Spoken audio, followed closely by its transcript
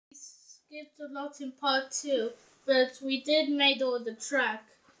skipped a lot in part 2, but we did made all the track.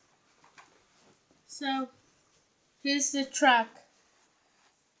 So, here's the track.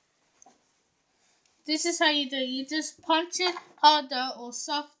 This is how you do it. You just punch it harder or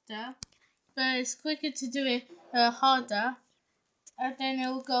softer, but it's quicker to do it harder, and then it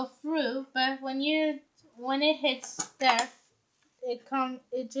will go through. But when it hits there,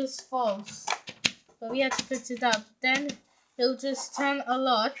 it just falls. But we have to put it up. Then it'll just turn a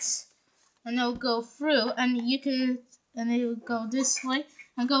lot, and it'll go through, and it'll go this way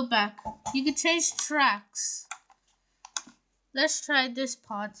and go back. You can change tracks. Let's try this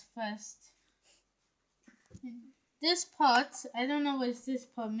part first. This part, I don't know what's this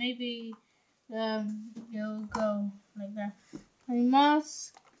part. Maybe it'll go like that. I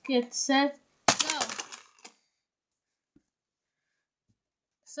must get set, go.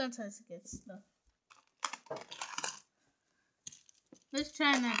 Sometimes it gets stuck. Let's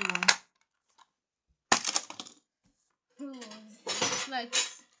try another one. Ooh, looks like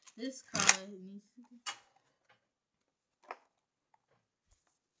this car needs to be.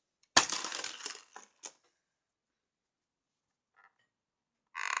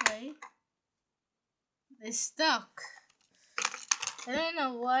 Okay. It's stuck. I don't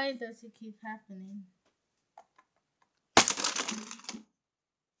know why does it keep happening.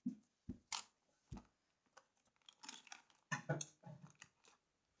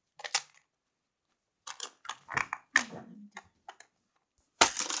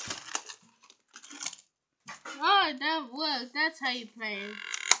 Oh, that worked. That's how you play it.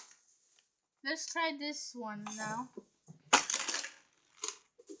 Let's try this one now.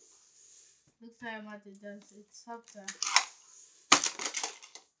 Looks like what it does. It's softer.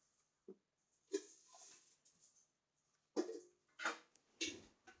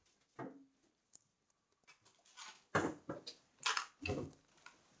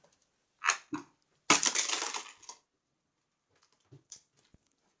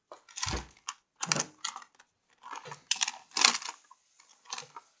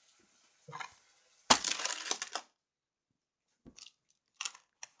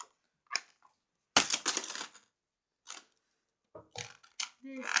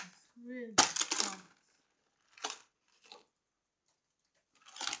 This is really soft.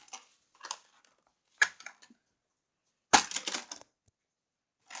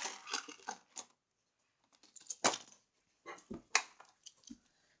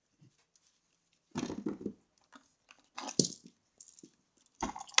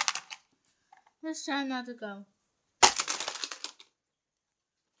 Let's try another go.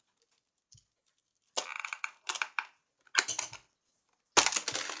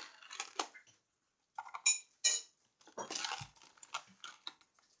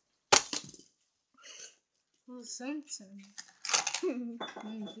 Oh, something.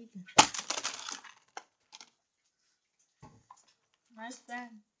 Nice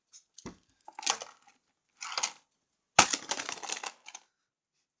band.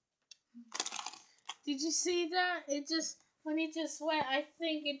 Did you see that? It just when it just went. I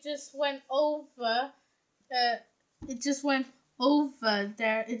think it just went over. It just went over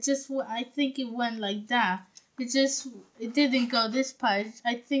there. I think it went like that. It didn't go this part.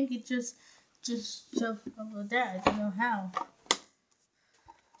 I think it just jumped over there. I don't know how.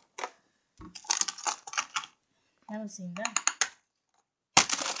 Never seen that.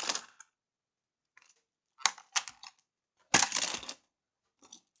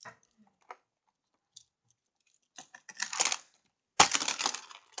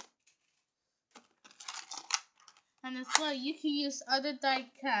 And as well, you can use other die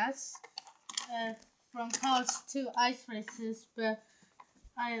casts from cards to ice races, but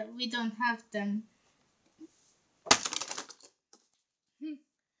we don't have them.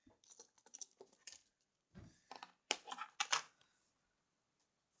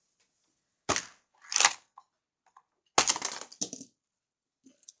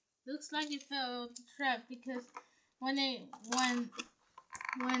 Looks like it fell the trap because when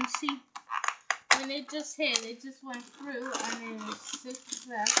it just hit, it just went through and it slipped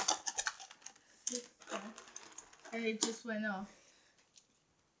back, and it just went off.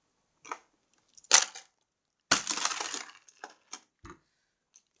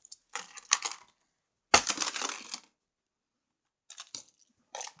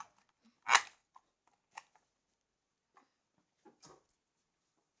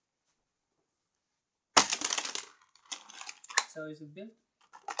 So is it built?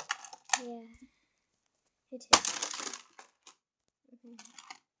 Yeah, it is.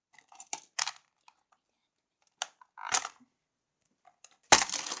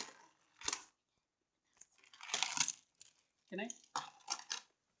 Can I?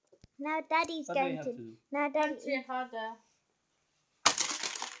 Now Daddy's What do I going have to. to do? Now Punch Daddy. it harder.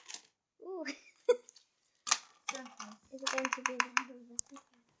 Ooh. Sometimes. Is it going to be the end of the video?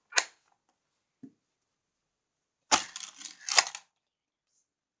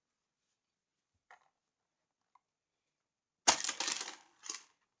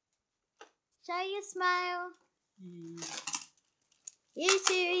 Show your smile. You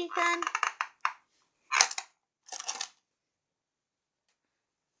too, Ethan.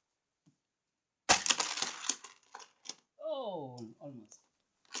 Oh, almost.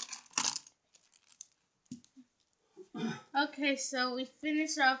 Okay, so we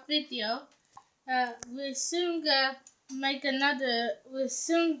finished our video. We're soon gonna make another. We're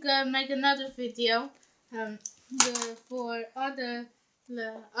soon gonna make another video. For the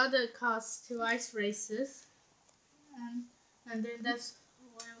other cars to ice races, and then that's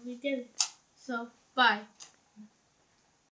when we get it. So bye.